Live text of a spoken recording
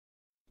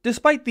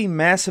Despite the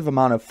massive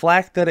amount of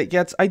flack that it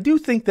gets, I do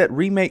think that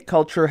remake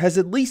culture has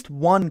at least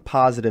one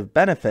positive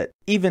benefit,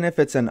 even if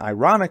it's an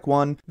ironic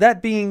one, that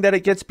being that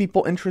it gets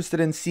people interested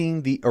in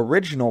seeing the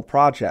original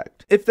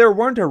project. If there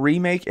weren't a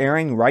remake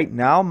airing right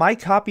now, my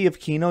copy of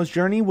Kino's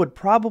Journey would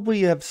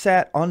probably have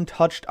sat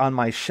untouched on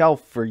my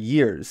shelf for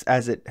years,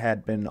 as it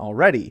had been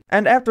already.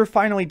 And after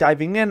finally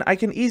diving in, I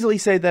can easily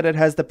say that it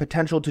has the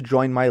potential to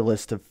join my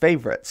list of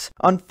favorites.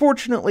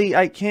 Unfortunately,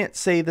 I can't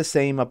say the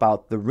same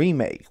about the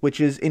remake, which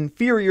is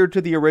inferior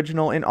to the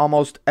original in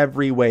almost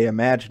every way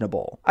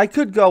imaginable. I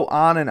could go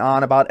on and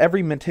on about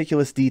every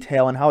meticulous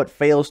detail and how it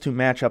fails to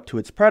match up to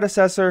its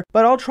predecessor,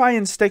 but I'll try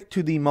and stick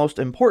to the most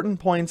important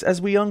points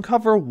as we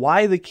uncover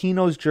why the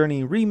Kino's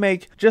Journey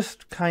remake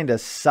just kinda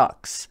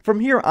sucks. From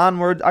here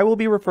onward, I will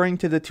be referring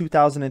to the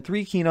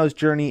 2003 Kino's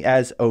Journey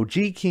as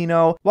OG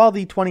Kino, while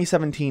the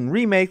 2017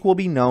 remake will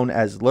be known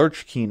as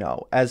Lurch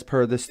Kino, as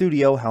per the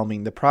studio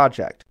helming the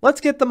project.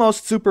 Let's get the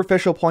most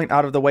superficial point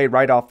out of the way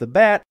right off the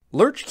bat.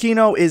 Lurch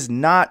Kino is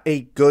not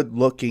a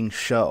good-looking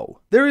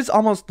show. There is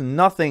almost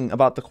nothing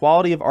about the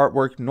quality of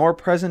artwork nor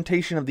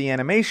presentation of the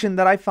animation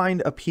that I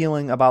find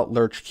appealing about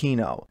Lurch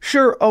Kino.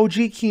 Sure,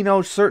 OG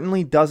Kino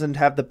certainly doesn't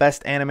have the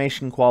best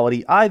animation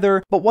quality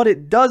either, but what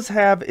it does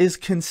have is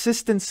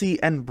consistency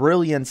and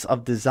brilliance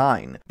of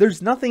design. There's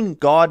nothing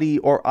gaudy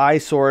or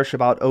eyesore-ish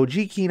about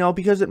OG Kino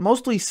because it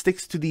mostly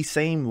sticks to the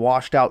same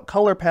washed-out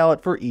color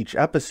palette for each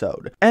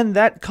episode. And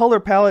that color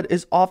palette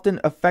is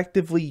often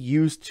effectively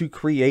used to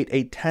create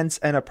a tense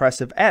and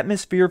oppressive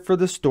atmosphere for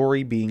the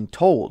story being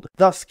told,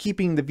 thus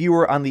keeping the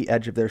viewer on the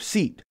edge of their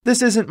seat.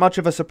 This isn't much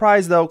of a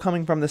surprise though,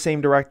 coming from the same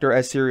director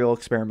as Serial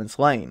Experiments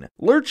Lain.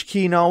 Lurch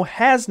Kino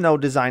has no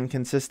design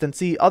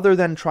consistency other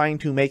than trying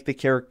to make the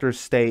characters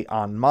stay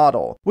on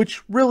model,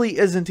 which really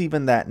isn't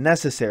even that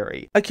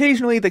necessary.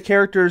 Occasionally the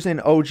characters in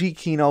OG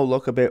Kino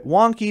look a bit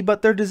wonky,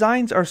 but their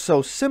designs are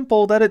so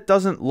simple that it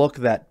doesn't look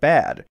that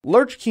bad.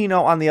 Lurch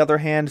Kino, on the other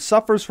hand,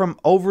 suffers from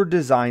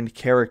over-designed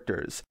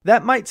characters.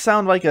 That might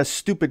sound like a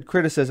stupid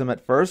criticism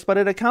at first, but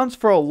it accounts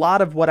for a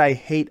lot of what I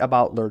hate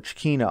about Lurch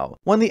Kino.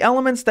 When the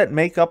elements that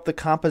make up the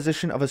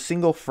composition of a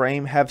single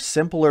frame have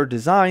simpler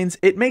designs,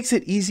 it makes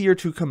it easier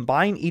to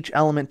combine each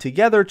element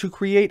together to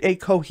create a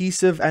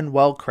cohesive and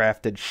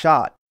well-crafted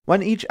shot.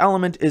 When each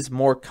element is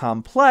more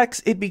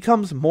complex, it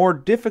becomes more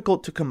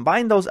difficult to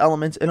combine those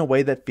elements in a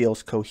way that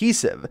feels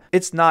cohesive.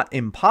 It's not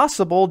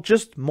impossible,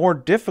 just more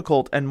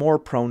difficult and more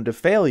prone to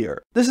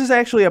failure. This is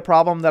actually a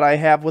problem that I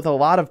have with a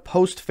lot of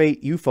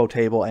post-Fate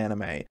Ufotable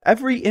anime.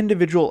 Every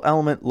individual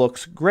element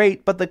looks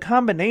great, but the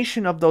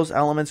combination of those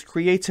elements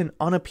creates an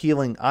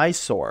unappealing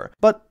eyesore.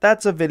 But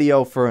that's a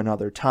video for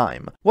another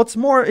time. What's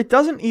more, it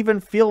doesn't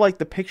even feel like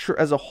the picture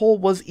as a whole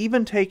was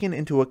even taken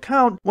into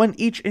account when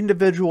each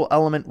individual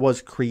element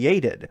was created.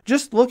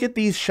 Just look at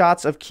these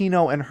shots of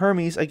Kino and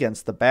Hermes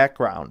against the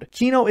background.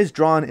 Kino is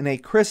drawn in a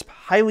crisp,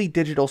 highly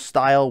digital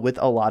style with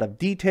a lot of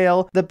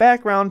detail. The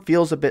background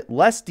feels a bit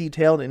less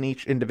detailed in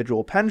each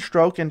individual pen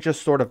stroke and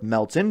just sort of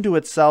melts into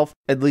itself,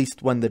 at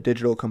least when the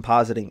digital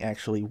compositing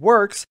actually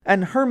works,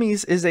 and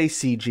Hermes is a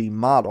CG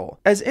model.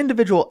 As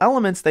individual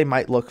elements they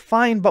might look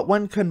fine, but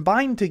when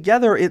combined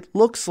together it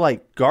looks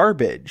like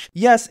garbage.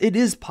 Yes, it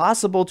is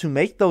possible to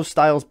make those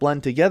styles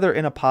blend together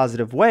in a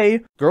positive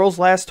way. Girls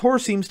Last Tour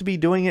seems to be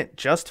doing it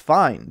just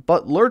fine,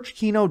 but Lurch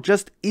Kino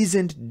just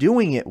isn't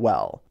doing it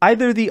well.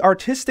 Either the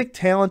artistic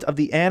talent of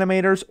the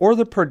animators or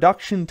the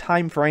production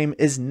time frame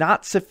is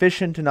not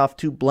sufficient enough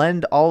to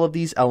blend all of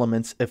these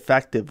elements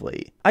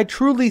effectively. I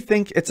truly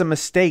think it's a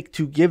mistake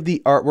to give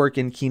the artwork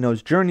in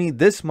Kino's Journey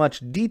this much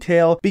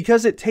detail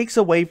because it takes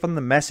away from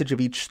the message of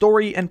each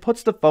story and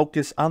puts the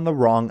focus on the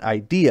wrong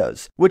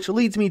ideas, which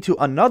leads me to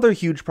another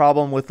huge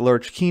problem with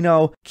Lurch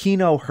Kino,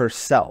 Kino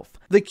herself.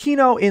 The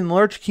Kino in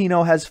Lurch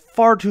Kino has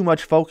far too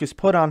much focus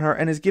put on her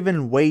and is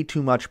given way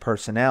too much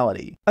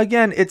personality.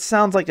 Again, it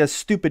sounds like a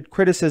stupid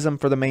criticism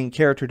for the main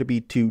character to be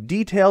too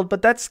detailed,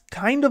 but that's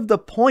kind of the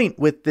point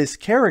with this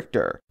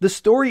character. The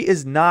story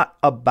is not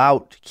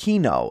about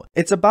Kino.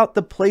 It's about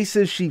the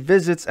places she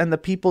visits and the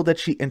people that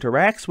she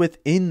interacts with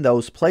in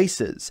those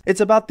places.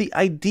 It's about the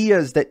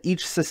ideas that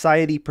each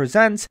society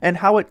presents and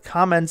how it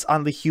comments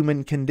on the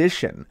human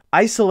condition.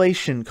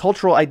 Isolation,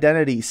 cultural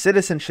identity,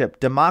 citizenship,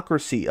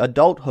 democracy,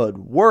 adulthood,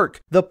 work.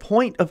 The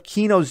point of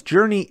Kino's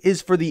Journey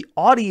is for the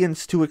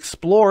audience to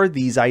explore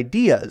these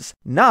ideas,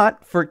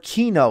 not for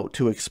Kino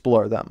to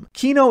explore them.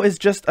 Kino is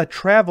just a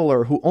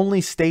traveler who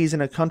only stays in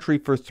a country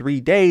for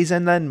 3 days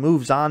and then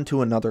moves on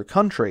to another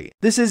country.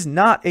 This is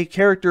not a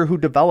character who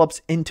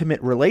develops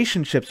intimate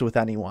relationships with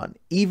anyone,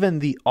 even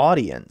the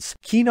audience.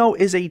 Kino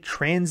is a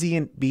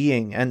transient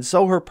being, and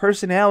so her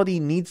personality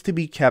needs to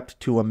be kept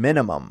to a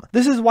minimum.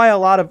 This is why a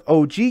lot of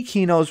OG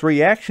Kino's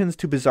reactions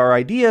to bizarre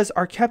ideas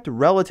are kept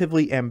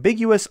relatively ambiguous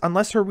ambiguous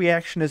unless her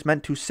reaction is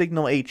meant to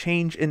signal a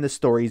change in the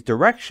story's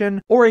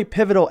direction or a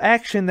pivotal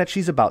action that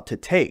she's about to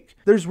take.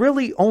 There's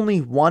really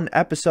only one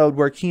episode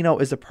where Kino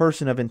is a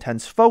person of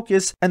intense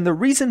focus, and the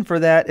reason for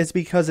that is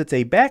because it's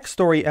a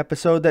backstory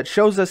episode that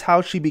shows us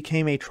how she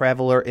became a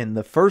traveler in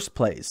the first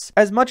place.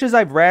 As much as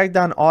I've ragged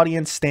on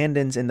audience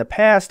stand-ins in the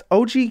past,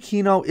 OG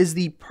Kino is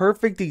the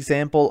perfect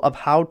example of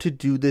how to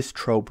do this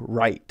trope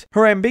right.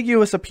 Her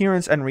ambiguous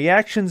appearance and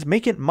reactions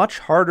make it much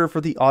harder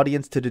for the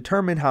audience to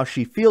determine how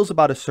she feels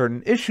about a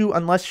certain issue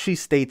unless she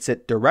states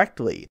it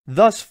directly,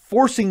 thus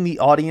forcing the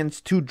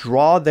audience to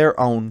draw their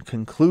own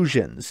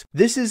conclusions.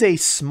 This is a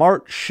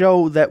smart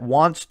show that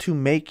wants to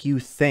make you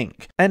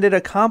think, and it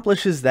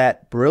accomplishes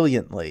that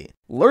brilliantly.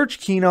 Lurch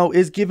Kino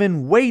is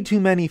given way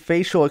too many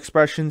facial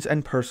expressions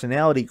and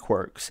personality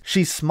quirks.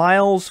 She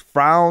smiles,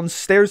 frowns,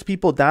 stares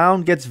people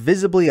down, gets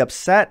visibly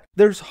upset.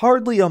 There's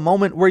hardly a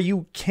moment where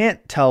you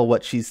can't tell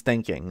what she's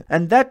thinking,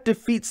 and that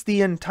defeats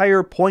the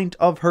entire point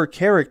of her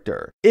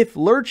character. If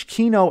Lurch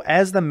Kino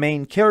as the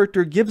main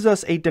character gives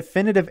us a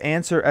definitive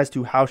answer as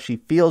to how she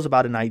feels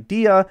about an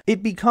idea,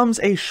 it becomes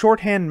a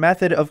shorthand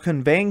method of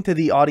conveying to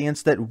the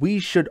audience that we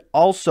should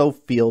also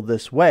feel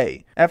this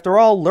way. After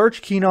all,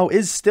 Lurch Kino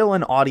is still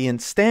an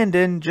audience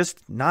stand-in,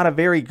 just not a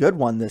very good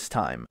one this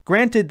time.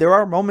 Granted, there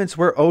are moments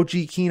where OG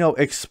Kino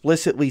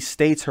explicitly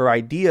states her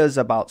ideas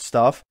about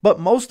stuff, but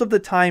most of the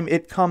time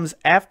it comes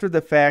after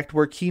the fact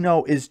where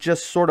Kino is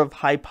just sort of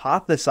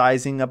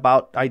hypothesizing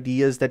about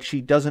ideas that she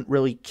doesn't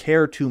really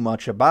care too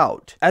much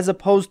about, as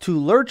opposed to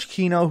Lurch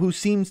Kino, who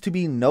seems to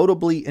be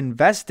notably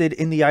invested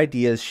in the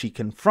ideas she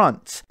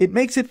confronts. It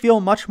makes it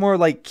feel much more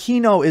like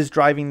Kino is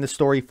driving the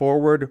story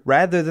forward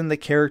rather than the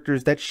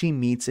characters that she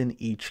meets in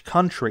each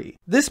country.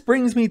 This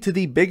brings me to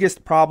the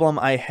biggest problem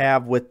I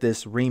have with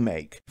this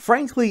remake.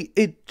 Frankly,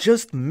 it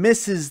just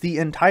misses the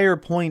entire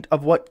point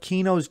of what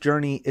Kino's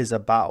journey is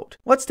about.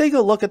 Let's take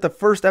a look at the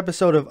first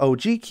episode of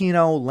OG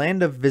Kino,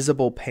 Land of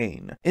Visible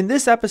Pain. In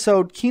this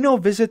episode, Kino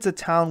visits a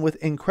town with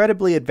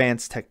incredibly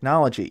advanced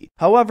technology.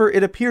 However,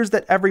 it appears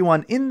that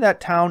everyone in that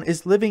town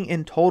is living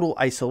in total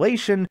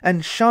isolation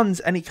and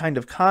shuns any kind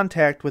of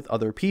contact with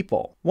other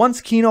people. Once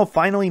Kino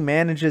finally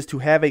manages to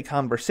have a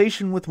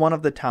conversation with one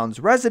of the town's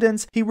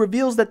residents, he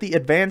reveals that the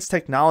advanced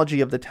technology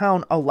of the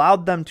town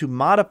allowed them to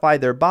modify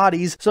their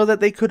bodies so that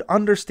they could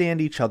understand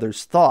each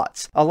other's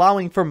thoughts,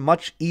 allowing for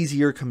much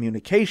easier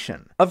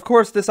communication. Of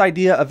course, this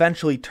idea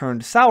eventually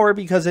turned sour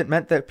because it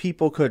meant that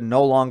people could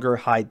no longer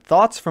hide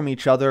thoughts from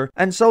each other,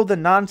 and so the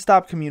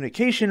non-stop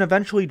communication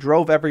eventually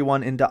drove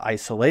everyone into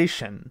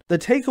isolation. The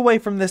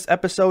takeaway from this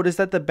episode is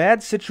that the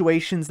bad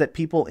situations that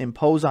people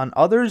impose on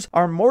others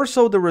are more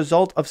so the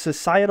result of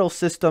societal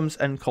systems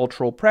and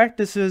cultural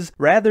practices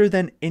rather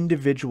than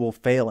individual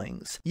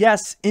failings.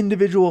 Yes,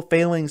 individual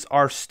failings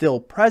are still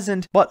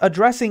present, but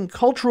addressing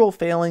cultural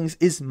failings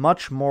is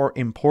much more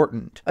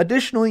important.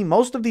 Additionally,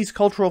 most of these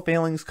cultural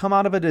failings come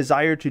out of a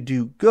desire to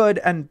do good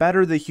and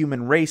better the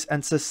human race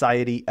and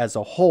society as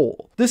a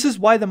whole. This is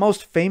why the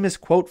most famous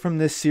quote from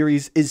this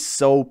series is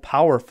so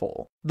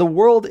powerful. "The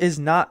world is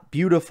not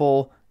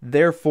beautiful,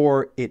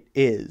 therefore it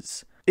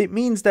is." It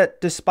means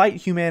that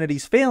despite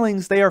humanity's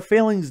failings, they are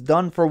failings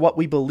done for what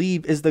we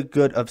believe is the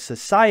good of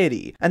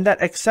society, and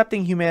that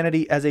accepting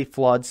humanity as a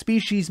flawed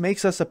species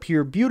makes us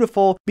appear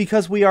beautiful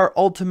because we are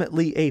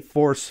ultimately a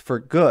force for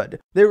good.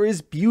 There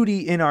is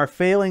beauty in our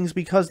failings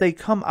because they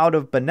come out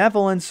of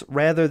benevolence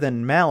rather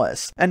than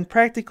malice, and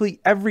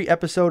practically every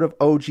episode of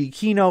OG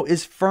Kino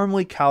is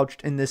firmly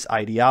couched in this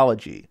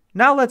ideology.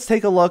 Now let's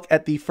take a look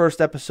at the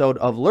first episode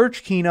of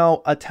Lurch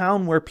Kino, a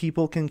town where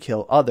people can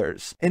kill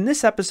others. In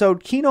this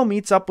episode, Kino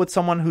meets up with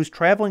someone who's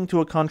traveling to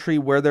a country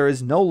where there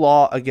is no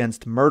law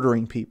against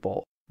murdering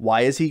people.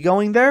 Why is he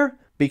going there?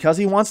 Because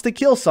he wants to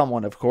kill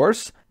someone, of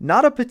course.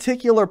 Not a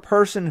particular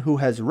person who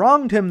has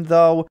wronged him,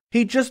 though.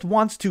 He just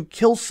wants to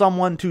kill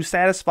someone to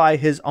satisfy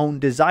his own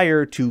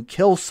desire to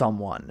kill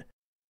someone.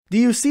 Do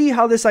you see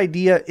how this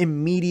idea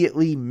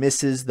immediately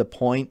misses the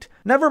point?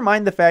 Never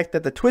mind the fact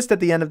that the twist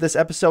at the end of this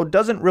episode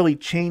doesn't really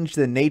change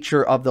the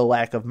nature of the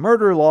lack of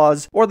murder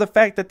laws, or the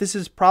fact that this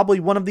is probably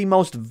one of the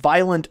most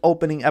violent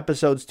opening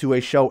episodes to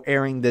a show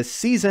airing this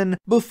season.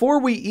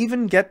 Before we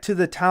even get to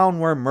the town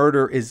where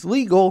murder is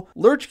legal,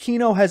 Lurch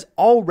Kino has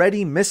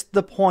already missed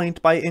the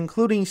point by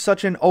including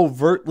such an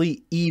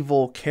overtly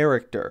evil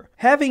character.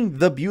 Having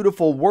the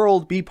beautiful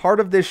world be part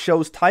of this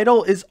show's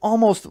title is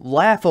almost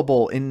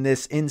laughable in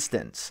this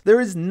instance. There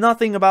is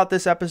nothing about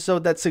this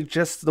episode that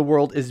suggests the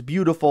world is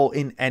beautiful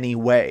in any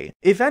way.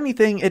 If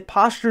anything, it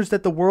postures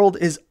that the world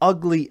is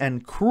ugly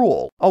and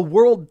cruel. A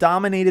world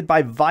dominated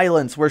by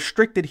violence where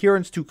strict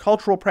adherence to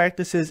cultural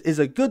practices is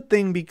a good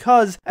thing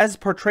because, as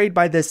portrayed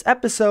by this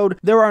episode,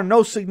 there are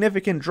no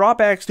significant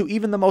drawbacks to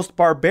even the most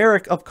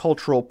barbaric of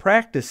cultural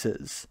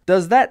practices.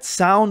 Does that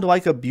sound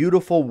like a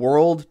beautiful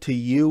world to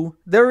you?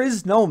 There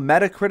is no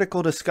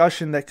metacritical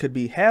discussion that could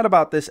be had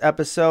about this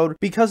episode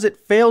because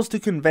it fails to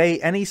convey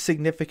any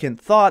significant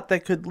thought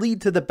that could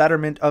lead to the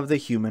betterment of the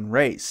human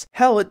race.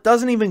 Hell, it it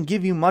doesn't even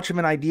give you much of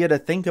an idea to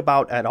think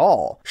about at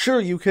all. Sure,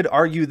 you could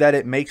argue that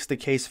it makes the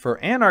case for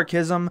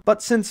anarchism,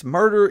 but since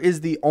murder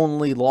is the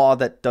only law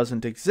that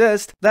doesn't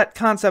exist, that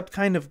concept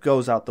kind of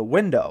goes out the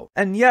window.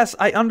 And yes,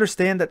 I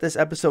understand that this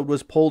episode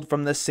was pulled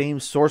from the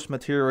same source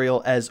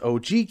material as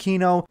OG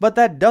Kino, but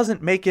that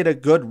doesn't make it a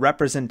good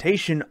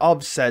representation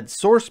of said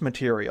source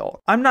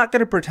material. I'm not going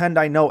to pretend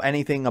I know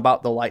anything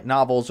about the light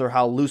novels or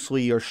how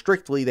loosely or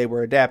strictly they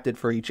were adapted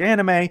for each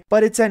anime,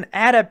 but it's an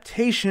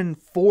adaptation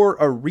for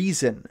a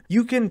reason.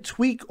 You can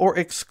tweak or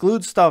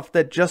exclude stuff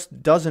that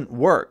just doesn't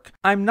work.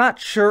 I'm not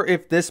sure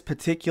if this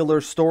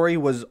particular story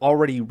was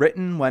already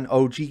written when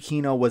OG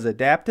Kino was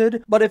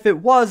adapted, but if it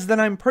was, then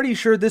I'm pretty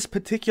sure this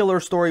particular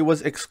story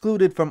was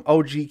excluded from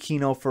OG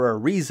Kino for a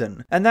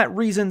reason, and that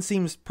reason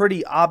seems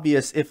pretty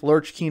obvious if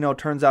Lurch Kino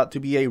turns out to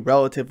be a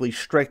relatively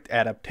strict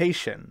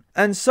adaptation.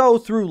 And so,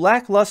 through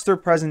lackluster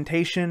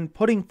presentation,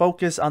 putting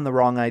focus on the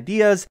wrong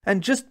ideas,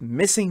 and just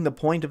missing the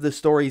point of the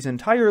stories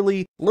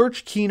entirely,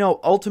 Lurch Kino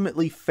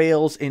ultimately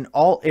fails in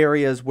all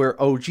areas where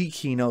OG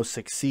Kino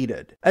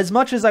succeeded. As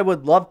much as I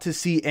would love to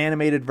see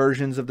animated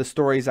versions of the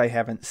stories I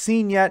haven't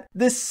seen yet,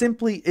 this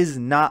simply is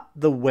not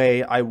the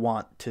way I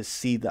want to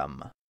see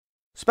them.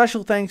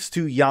 Special thanks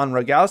to Jan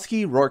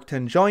Rogowski, Rourke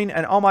Tenjoin,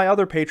 and all my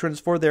other patrons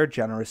for their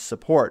generous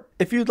support.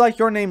 If you'd like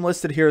your name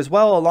listed here as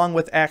well, along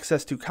with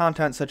access to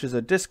content such as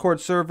a Discord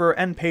server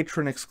and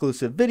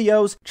patron-exclusive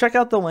videos, check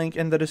out the link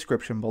in the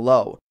description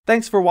below.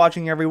 Thanks for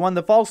watching, everyone.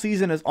 The fall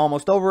season is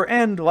almost over,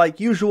 and like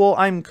usual,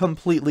 I'm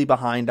completely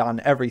behind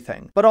on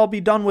everything. But I'll be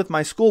done with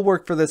my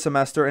schoolwork for this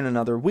semester in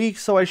another week,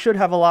 so I should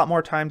have a lot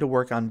more time to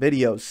work on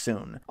videos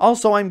soon.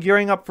 Also, I'm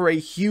gearing up for a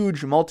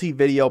huge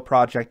multi-video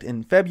project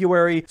in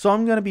February, so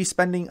I'm going to be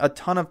spending a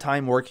ton of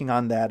time working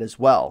on that as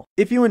well.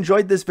 If you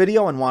enjoyed this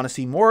video and want to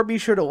see more, be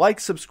sure to like,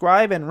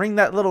 subscribe, and ring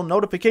that little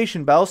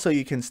notification bell so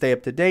you can stay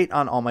up to date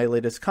on all my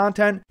latest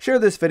content. Share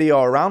this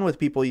video around with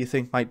people you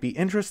think might be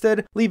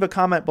interested. Leave a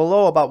comment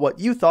below about what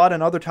you thought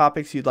and other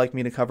topics you'd like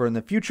me to cover in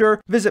the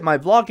future. Visit my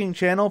vlogging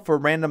channel for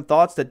random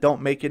thoughts that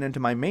don't make it into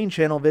my main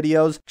channel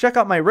videos. Check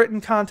out my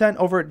written content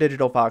over at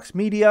Digital Fox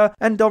Media,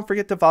 and don't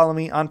forget to follow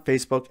me on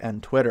Facebook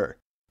and Twitter.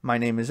 My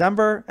name is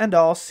Ember, and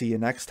I'll see you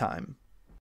next time.